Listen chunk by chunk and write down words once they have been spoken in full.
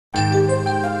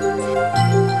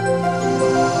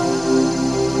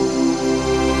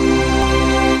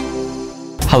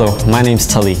Hello, my name's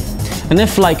Tully, and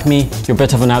if, like me, you're a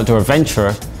bit of an outdoor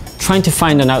adventurer, trying to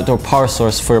find an outdoor power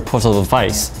source for your portable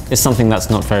device is something that's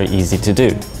not very easy to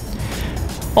do.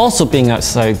 Also, being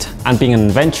outside and being an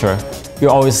adventurer,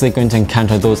 you're obviously going to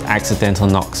encounter those accidental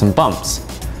knocks and bumps.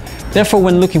 Therefore,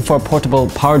 when looking for a portable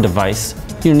power device,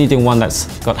 you're needing one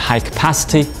that's got high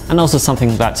capacity and also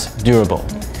something that's durable.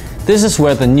 This is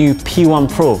where the new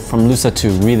P1-PRO from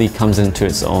LUXA2 really comes into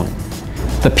its own.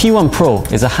 The P1-PRO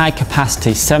is a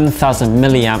high-capacity 7000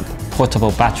 mAh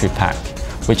portable battery pack,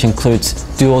 which includes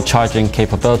dual charging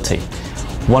capability,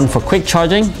 one for quick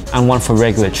charging and one for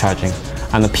regular charging,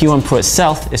 and the P1-PRO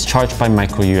itself is charged by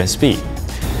micro USB.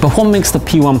 But what makes the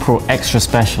P1-PRO extra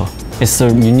special is the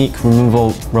unique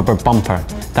removable rubber bumper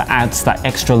that adds that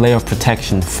extra layer of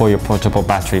protection for your portable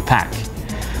battery pack.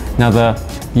 Now, the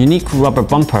unique rubber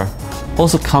bumper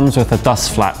also comes with a dust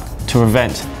flap to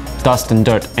prevent dust and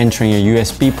dirt entering your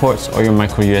USB ports or your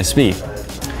micro USB.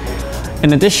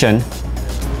 In addition,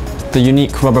 the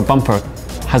unique rubber bumper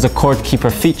has a cord keeper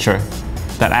feature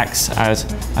that acts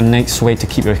as a nice way to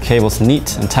keep your cables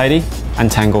neat and tidy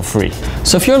and tangle free.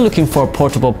 So if you're looking for a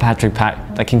portable battery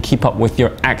pack that can keep up with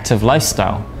your active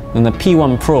lifestyle, then the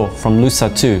P1-PRO from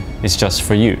LUXA2 is just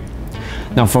for you.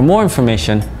 Now, for more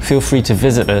information, feel free to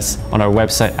visit us on our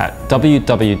website at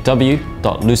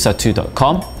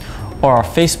www.luxa2.com or our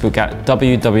Facebook at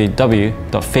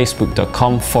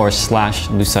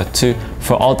www.facebook.com/LUXA2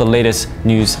 for all the latest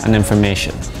news and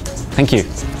information. Thank you.